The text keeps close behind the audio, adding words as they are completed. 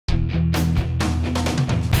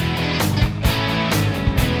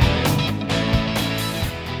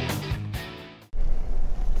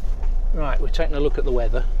we're taking a look at the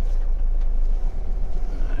weather.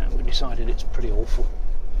 And we decided it's pretty awful.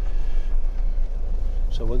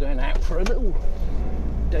 So we're going out for a little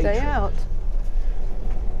day trip. Out.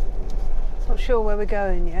 Not sure where we're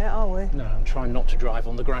going yet, are we? No, I'm trying not to drive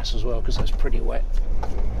on the grass as well because that's pretty wet.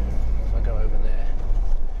 If I go over there.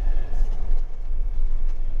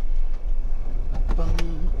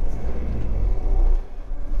 Bum.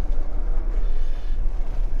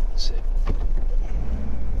 That's it.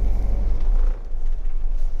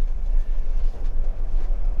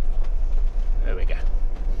 There we go.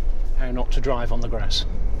 How not to drive on the grass.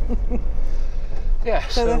 Yeah,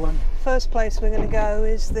 so the first place we're going to go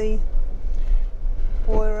is the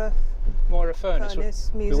Moira Furnace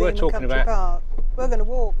Museum we were talking and Country Park. We're going to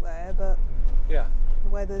walk there, but yeah, the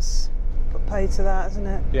weather's got paid to that, isn't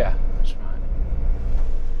it? Yeah, that's right.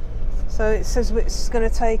 So it says it's going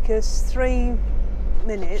to take us 3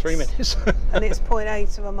 minutes. 3 minutes. And it's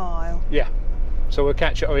 0.8 of a mile. Yeah. So we'll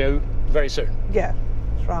catch up with you very soon. Yeah,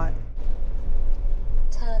 that's right.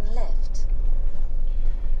 Turn left.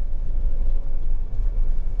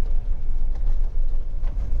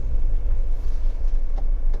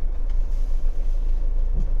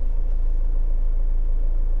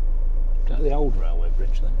 Is that the old railway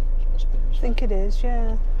bridge then? Must be, I think it is,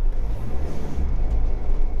 yeah.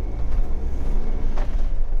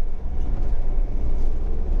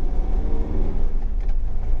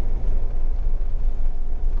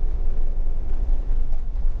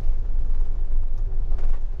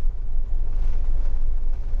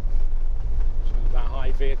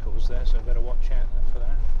 Vehicles there, so better watch out for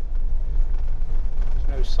that.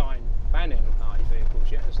 There's no sign banning high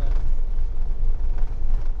vehicles yet, is there?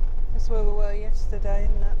 That's where we were yesterday,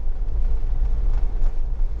 isn't it?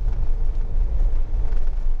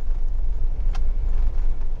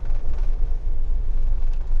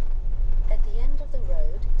 At the end of the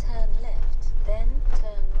road, turn left, then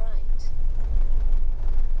turn right.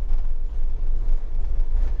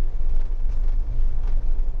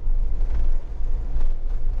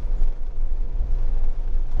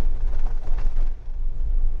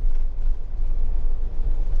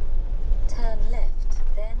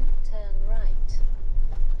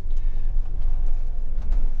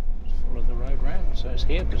 So it's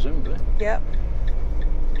here, presumably. Yep.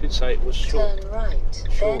 Did say it was short. Turn right.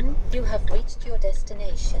 Short. Then you have reached your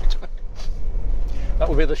destination. That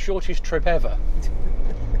would be the shortest trip ever.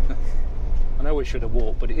 I know we should have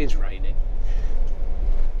walked, but it is raining.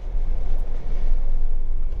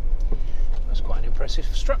 That's quite an impressive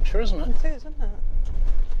structure, isn't it? It is, isn't it?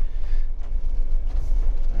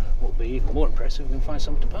 What would be even more impressive if we can find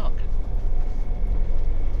somewhere to park.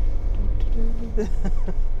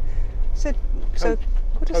 So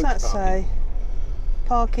what does that parking. say?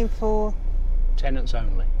 Parking for tenants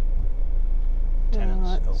only. Tenants.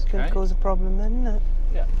 Right, it's going to cause a problem then, isn't it?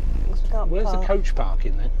 Yeah. Where's the coach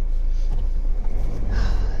parking then?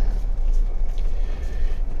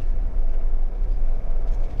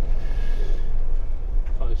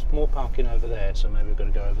 Oh, there's more parking over there, so maybe we've got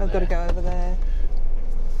to go over there. I've got to go over there.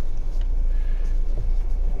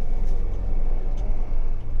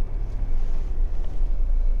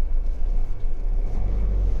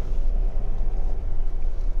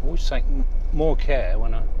 I always take more care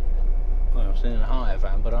when I was in a hire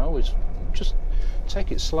van, but I always just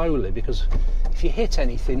take it slowly, because if you hit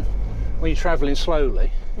anything when you're travelling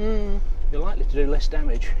slowly, you're likely to do less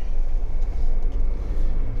damage.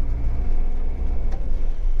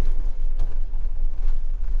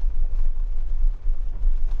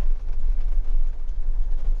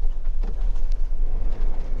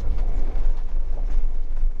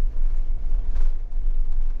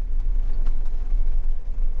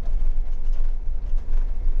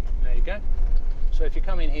 Go. So if you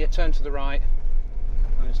come in here, turn to the right,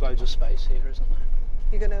 and there's loads of space here, isn't there?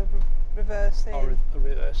 You're going to reverse in? I'll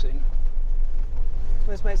reverse in.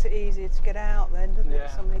 Which makes it easier to get out then, doesn't it?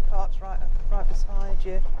 Somebody parks right beside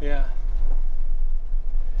you. Yeah.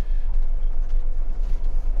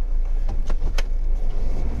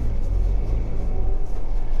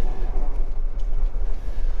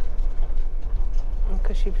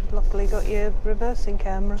 Because you've luckily got your reversing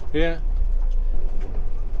camera. Yeah.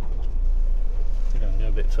 I think I can go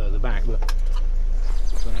a bit further back, but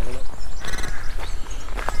let's have a look.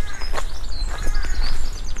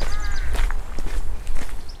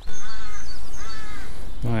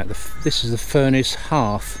 Right, this is the furnace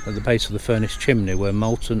hearth at the base of the furnace chimney, where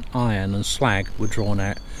molten iron and slag were drawn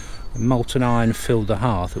out. When molten iron filled the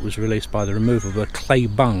hearth, it was released by the removal of a clay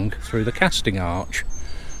bung through the casting arch.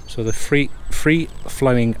 So the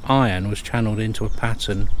free-flowing iron was channeled into a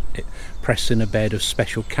pattern it pressed in a bed of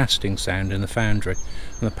special casting sound in the foundry,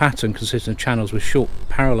 and the pattern consisted of channels with short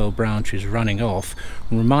parallel branches running off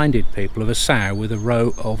and reminded people of a sow with a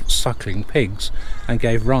row of suckling pigs, and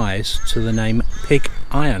gave rise to the name pig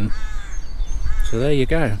iron. So there you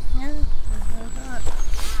go. Yeah, I know that.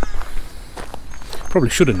 Probably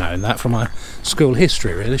should have known that from my school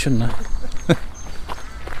history, really, shouldn't I?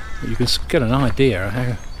 You can get an idea of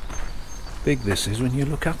how big this is when you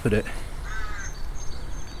look up at it.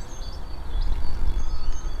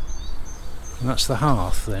 And that's the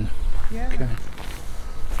hearth then. Yeah. Okay.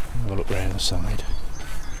 Have a look round the side.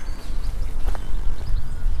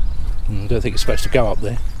 I don't think it's supposed to go up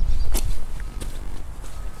there.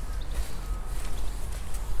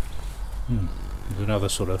 There's another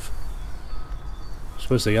sort of... I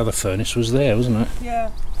suppose the other furnace was there, wasn't it?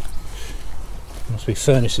 Yeah. Must be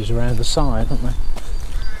furnaces around the side, aren't there?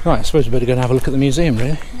 Right, I suppose we better go and have a look at the museum,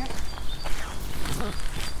 really. Yeah.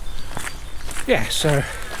 Yeah, so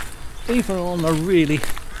even on a really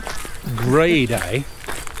grey day,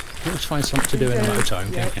 you always find something to do in a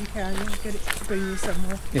motorhome, yeah, can't you? you can. You get it to bring you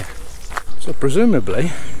somewhere. Yeah. So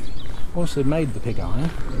presumably, once they've made the pig iron,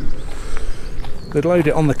 they'd load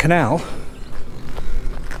it on the canal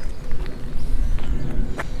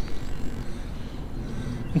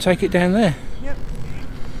and take it down there. Yep.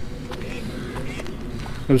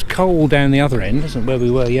 There was coal down the other end, isn't it, where we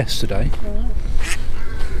were yesterday? Right.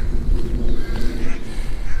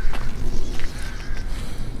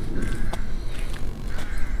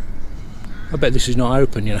 I bet this is not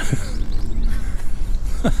open, you know.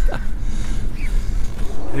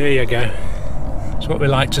 There you go. It's what we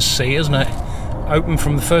like to see, isn't it? Open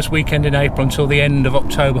from the first weekend in April until the end of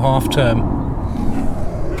October half term.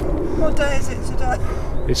 What day is it today?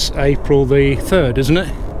 It's April the 3rd, isn't it?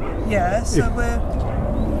 Yeah, so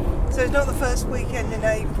so it's not the first weekend in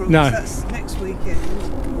April, No. 'cause that's next weekend.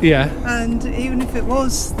 Yeah, And even if it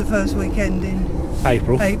was the first weekend in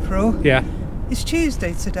April. Yeah, it's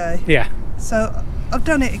Tuesday today. yeah. So I've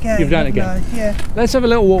done it again. You've done it haven't again. I? Yeah. Let's have a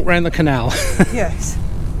little walk around the canal. Yes.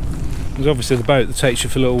 There's obviously the boat that takes you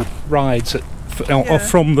for little rides Yeah.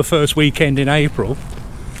 from the first weekend in April.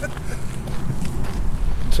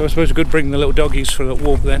 So I suppose we could bring the little doggies for a little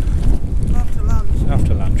walk then. After lunch.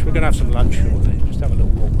 After lunch. We're going to have some lunch shortly. Just have a little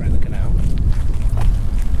walk around the canal.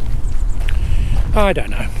 I don't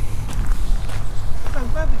know. I'm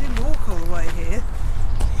glad we didn't walk all the way here,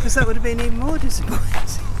 because that would have been even more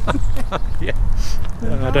disappointing. Yeah.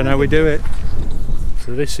 I don't know how we do it.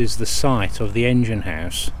 So this is the site of the engine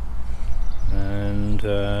house, and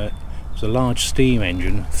it's a large steam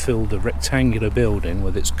engine filled the rectangular building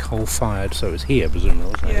with its coal-fired, so it's here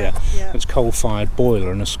presumably, wasn't it? Yeah. Its coal-fired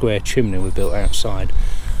boiler and a square chimney were built outside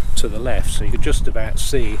to the left, so you could just about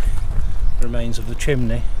see the remains of the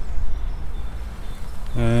chimney.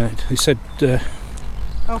 He said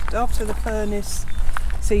After the furnace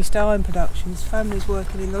ceased iron productions, families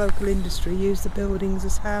working in the local industry used the buildings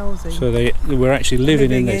as housing. so they were actually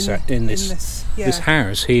living in this yeah. this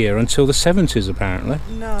house here until the 70s apparently.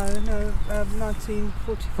 No,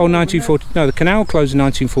 1944. Oh, 1940. No, the canal closed in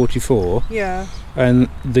 1944, Yeah. and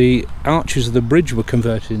the arches of the bridge were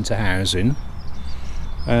converted into housing.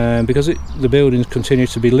 Because the buildings continued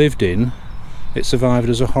to be lived in, it survived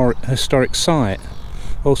as a historic site.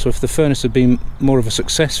 Also, if the furnace had been more of a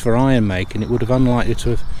success for iron making, it would have unlikely to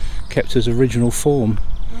have kept its original form.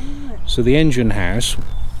 Right. So the engine house,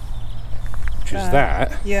 which is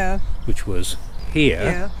that, Yeah. which was here,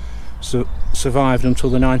 Yeah. so survived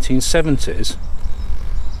until the 1970s.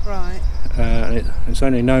 Right. It's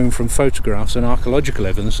only known from photographs and archaeological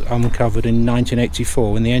evidence uncovered in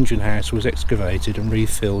 1984 when the engine house was excavated and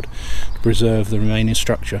refilled to preserve the remaining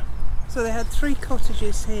structure. So they had 3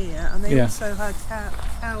 cottages here, and they Yeah. also had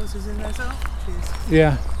houses in those arches.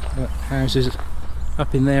 Yeah, houses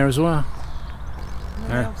up in there as well. And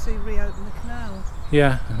then they obviously reopened the canal.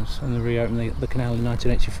 Yeah, and they reopened the canal in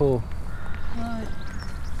 1984. Right.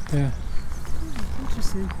 Yeah,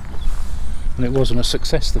 Interesting. and it wasn't a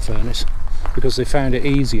success, the furnace, because they found it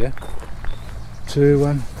easier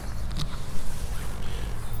to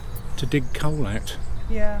dig coal out.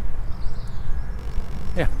 Yeah.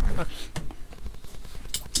 Yeah.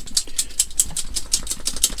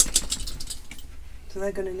 So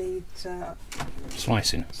they're going to need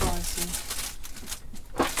Slicing slicing.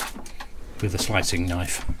 with a slicing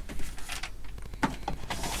knife.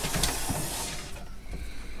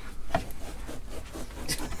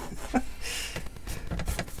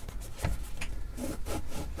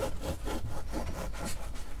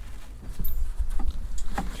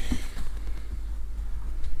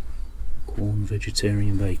 Corn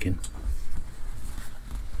vegetarian bacon.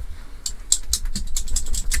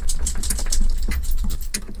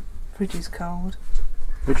 Fridge is cold.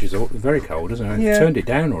 Which is very cold, isn't it? Yeah. Turned it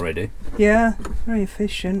down already. Yeah, very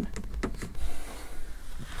efficient.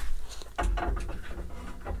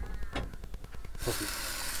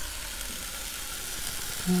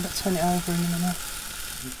 Let's turn it over in a minute.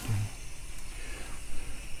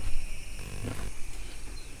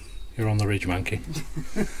 You're on the Ridgemonkey.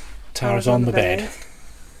 Tara's on the bed.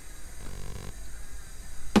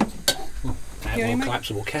 Oh, more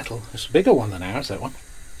collapsible kettle. It's a bigger one than ours, that one.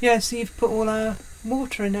 Yeah, so you've put all our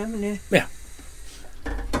water in, haven't you? Yeah.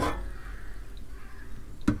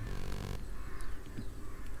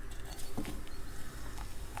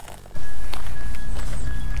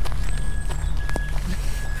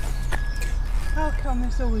 How come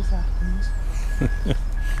this always happens?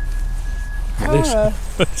 Tara!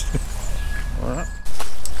 Alright.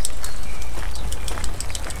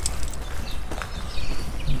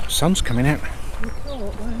 The sun's coming out.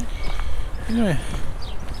 Yeah.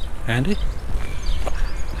 Handy.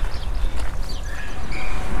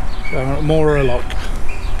 So, Moira lock.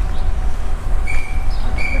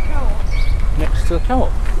 The co-op? Next to the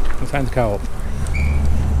co-op. We found the co-op.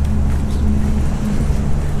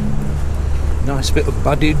 Nice bit of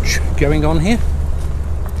buddage going on here.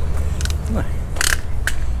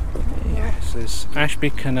 Yes, there's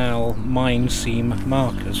Ashby Canal mine seam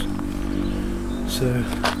markers. So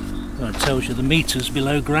that tells you the metres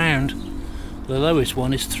below ground. The lowest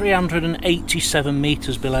one is 387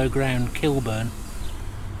 metres below ground, Kilburn.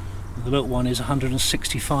 The milk one is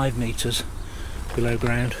 165 metres below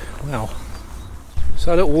ground. Wow.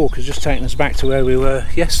 So a little walk has just taken us back to where we were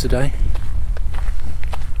yesterday.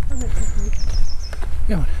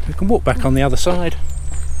 Yeah, we can walk back on the other side.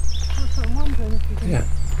 That's what I'm wondering if you can. Yeah.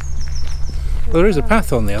 Well, there is a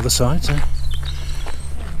path on the other side, so.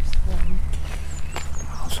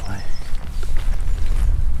 Miles away.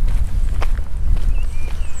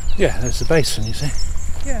 Yeah, there's the basin, you see.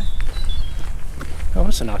 Yeah. Oh,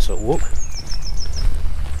 that's a nice little walk.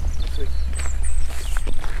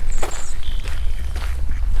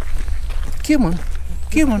 Come on,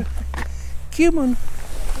 come on, come on,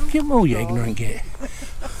 come on, you ignorant git.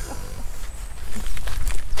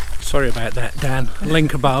 Sorry about that, Dan.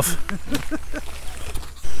 Link above.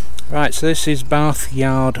 Right, so this is Bath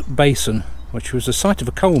Yard Basin, which was the site of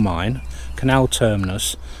a coal mine, canal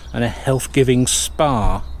terminus, and a health-giving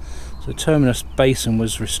spa. So Terminus Basin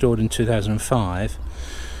was restored in 2005.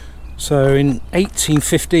 So in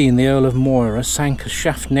 1815 the Earl of Moira sank a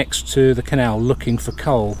shaft next to the canal looking for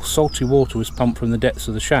coal. Salty water was pumped from the depths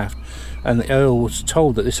of the shaft, and the Earl was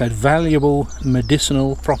told that this had valuable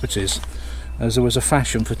medicinal properties, as there was a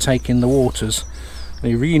fashion for taking the waters.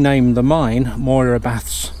 They renamed the mine Moira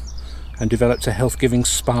Baths and developed a health-giving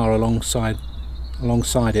spa alongside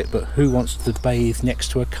it, but who wants to bathe next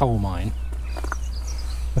to a coal mine?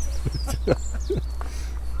 So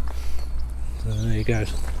there you go.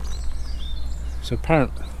 So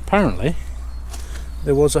apparently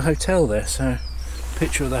there was a hotel there, so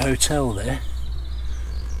picture of the hotel there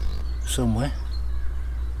somewhere.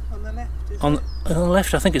 On the left, is On it? the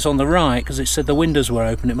left, I think it's on the right, because it said the windows were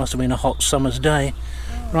open. It must have been a hot summer's day.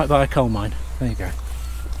 Oh. Right by a coal mine. There you go.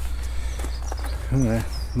 And there.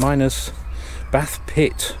 Miners, Bath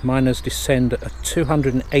Pit. Miners descend a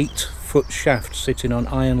 208-foot shaft sitting on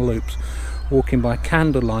iron loops, walking by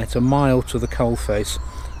candlelight a mile to the coalface.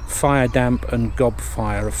 Fire damp and gob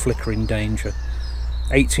fire of flickering danger.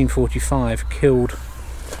 1845, killed.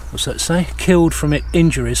 What's that say? Killed from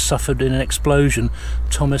injuries suffered in an explosion,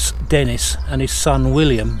 Thomas Dennis and his son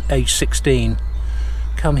William, aged 16.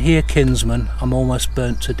 Come here, kinsman, I'm almost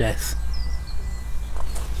burnt to death.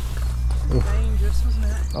 Dangerous, wasn't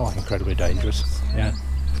it? Oh, incredibly dangerous. Yeah.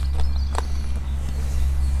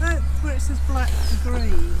 That's where it says black to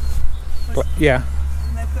green. Yeah.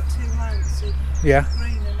 And they've got two lamps, a Yeah.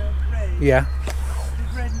 green and a red. Yeah. Did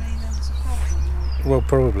red mean there was a problem? Well,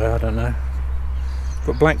 probably, I don't know.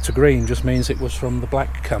 But black to green just means it was from the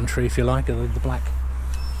black country, if you like, or the black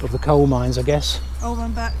of the coal mines, I guess. Oh,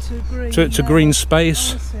 then back to green. To green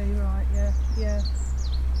space. Oh, I see, right, yeah, yeah.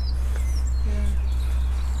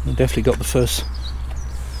 You definitely got the first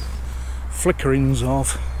flickerings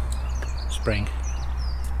of spring.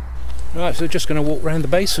 Right, so we're just going to walk round the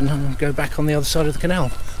basin and go back on the other side of the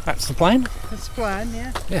canal. That's the plan. That's the plan,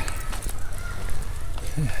 yeah. Yeah.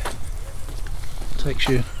 Takes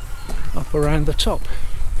you up around the top.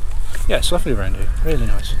 Yeah, it's lovely around here, really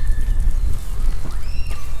nice.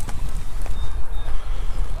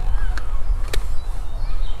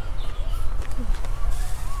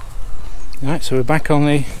 Right, so we're back on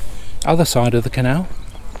the other side of the canal,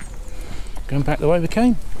 going back the way we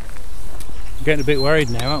came. We're getting a bit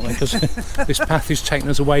worried now, aren't we? Because this path is taking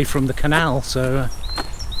us away from the canal, so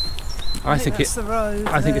I think it's the road.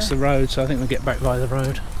 I think it's the road, so I think we'll get back by the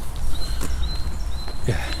road.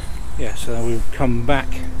 Yeah, so we've come back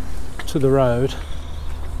to the road,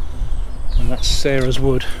 and that's Sarah's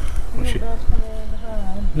wood.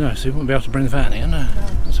 No, so you won't be able to bring the van here, no.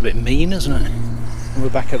 That's a bit mean, isn't it? And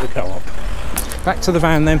we're back at the co-op. Back to the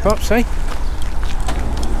van then, Pops, eh?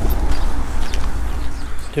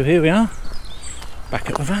 So here we are, back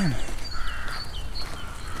at the van.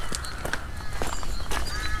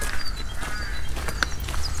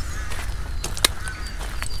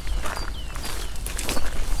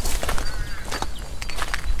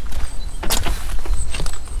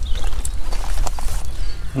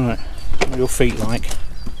 Right, what are your feet like?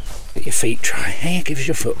 Get your feet dry. Here, give us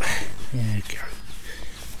your foot. Yeah, go.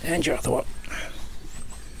 And your other one.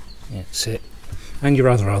 Yeah, that's it. And your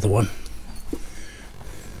other one.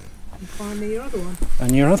 And finally your other one.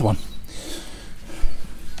 And your other one.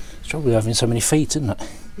 It's trouble with having so many feet, isn't it?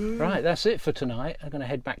 Right, that's it for tonight. I'm going to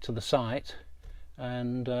head back to the site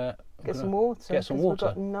and get some water. Get some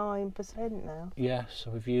water. We've got 9% now. Yeah, so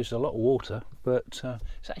we've used a lot of water, but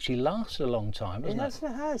it's actually lasted a long time, hasn't it?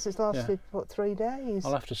 It has. It's lasted, what, 3 days?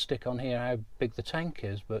 I'll have to stick on here how big the tank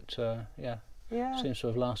is, but yeah, seems to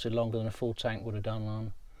have lasted longer than a full tank would have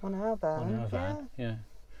done on our van. Yeah.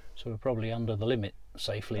 So we're probably under the limit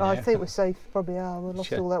safely now. I think we're safe, probably are. We've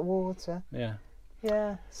lost all that water. Yeah.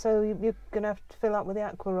 Yeah, so you're going to have to fill up with the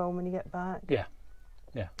aqua roll when you get back. Yeah.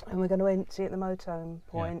 And we're going to empty at the motorhome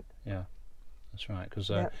point. Yeah, that's right,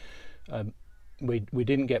 because we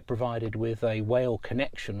didn't get provided with a whale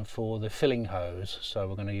connection for the filling hose, so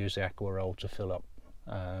we're going to use the aqua roll to fill up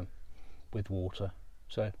with water.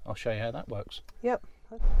 So I'll show you how that works. Yep.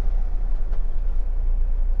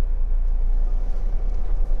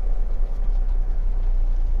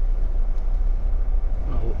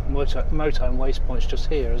 Motorhome waste point's just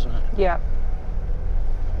here, isn't it? Yeah.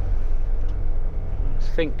 I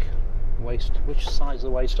think which side's the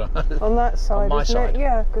waste on? On that side, on my isn't side. It?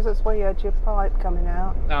 Yeah, because that's where you had your pipe coming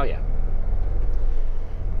out. Oh yeah.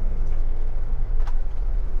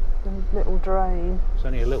 The little drain. It's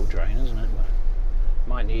only a little drain, isn't it? But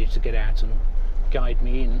might need you to get out and guide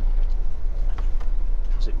me in,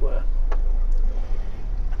 as it were.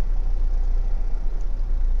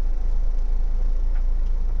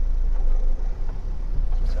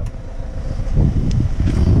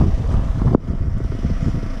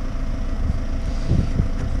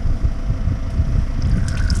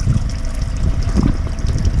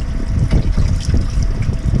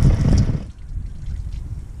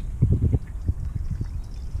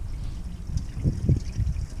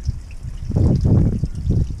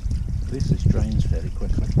 This drains fairly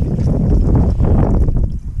quickly.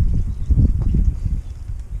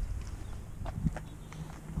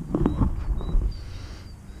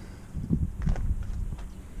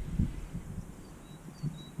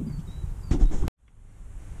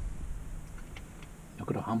 I've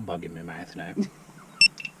got a humbug in my mouth now.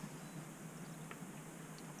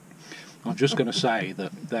 I'm just going to say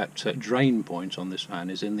that drain point on this van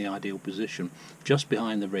is in the ideal position, just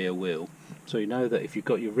behind the rear wheel. So you know that if you've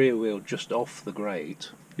got your rear wheel just off the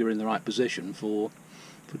grate, you're in the right position for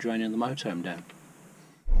draining the motorhome down.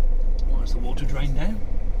 Why is the water drained down?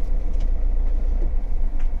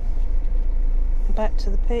 Back to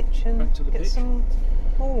the pitch and get some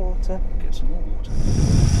more water. Get some more water.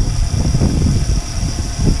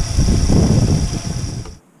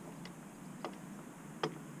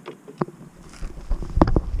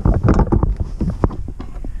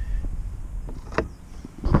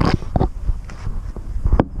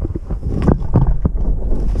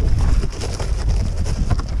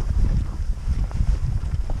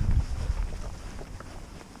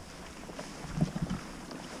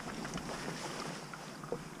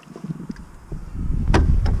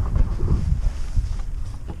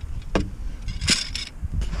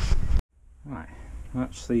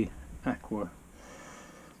 That's the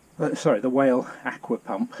the whale aqua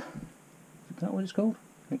pump. Is that what it's called?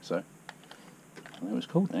 I think so. I don't know what it's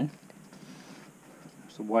called now.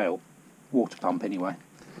 It's the whale water pump anyway.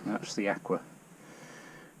 That's the aqua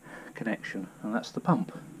connection, and that's the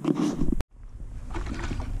pump.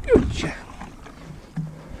 Good.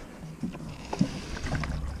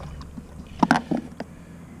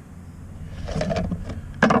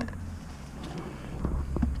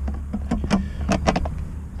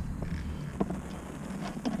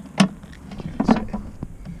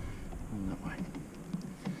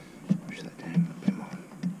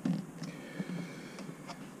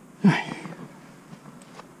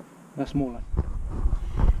 That's more like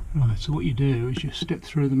Right, so what you do is you step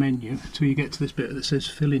through the menu until you get to this bit that says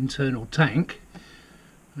fill internal tank,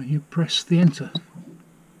 and you press the enter.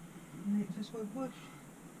 And it just went whoosh.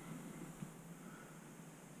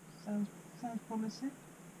 Sounds promising.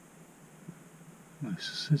 Well, it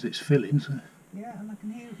says it's filling, so Yeah, and I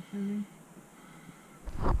can hear it filling.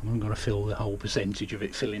 I'm going to fill the whole percentage of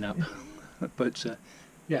it filling up. But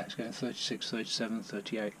yeah, it's going 36, 37,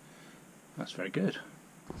 38. That's very good.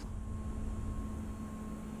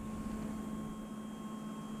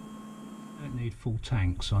 I don't need full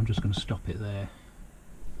tank, so I'm just going to stop it there.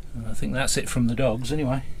 And I think that's it from the dogs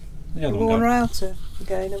anyway. The other We've one worn her out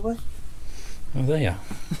again, have we? Oh, there you are.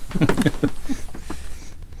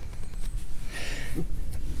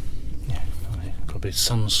 Yeah, probably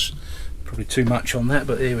sun's probably too much on that,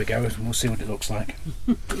 but here we go. We'll see what it looks like.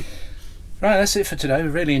 Right, that's it for today. We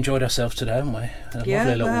really enjoyed ourselves today, haven't we? A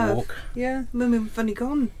lovely little walk. Yeah, I mean, we've only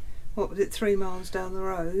gone, what was it, 3 miles down the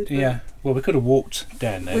road? Yeah, well, we could have walked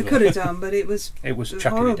down there. We could have done, but it was chucking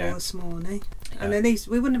horrible it down this morning. Yeah. And at least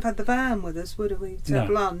we wouldn't have had the van with us, would we? To have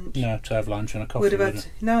lunch. No, to have lunch and a coffee. We'd have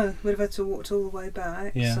had to walk all the way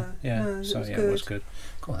back. Yeah, so, yeah. No, So it it was good.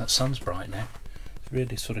 God, that sun's bright now. It's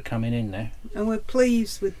really sort of coming in now. And we're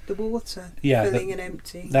pleased with the water filling and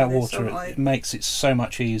emptying. That water it makes it so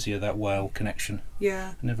much easier, that well connection.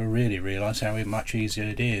 Yeah. I never really realised how much easier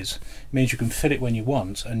it is. It means you can fill it when you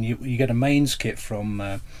want, and you get a mains kit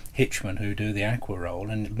from Hitchman who do the aqua roll,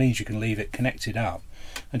 and it means you can leave it connected up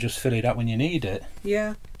and just fill it up when you need it.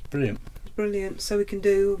 Yeah. Brilliant. Brilliant. So we can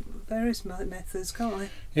do various methods, can't we?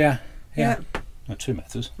 Yeah. No, 2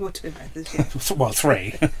 methods. Well, 2 methods, yeah. Well,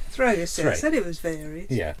 3. 3, I said it was varied.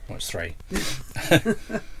 Yeah, well, it's 3.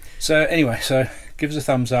 So anyway, so give us a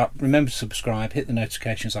thumbs up, remember to subscribe, hit the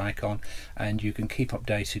notifications icon, and you can keep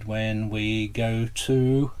updated when we go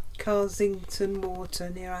to Carsington Water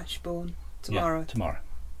near Ashbourne tomorrow. Yeah, tomorrow.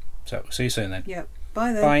 So see you soon then. Yep.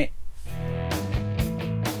 Bye then. Bye.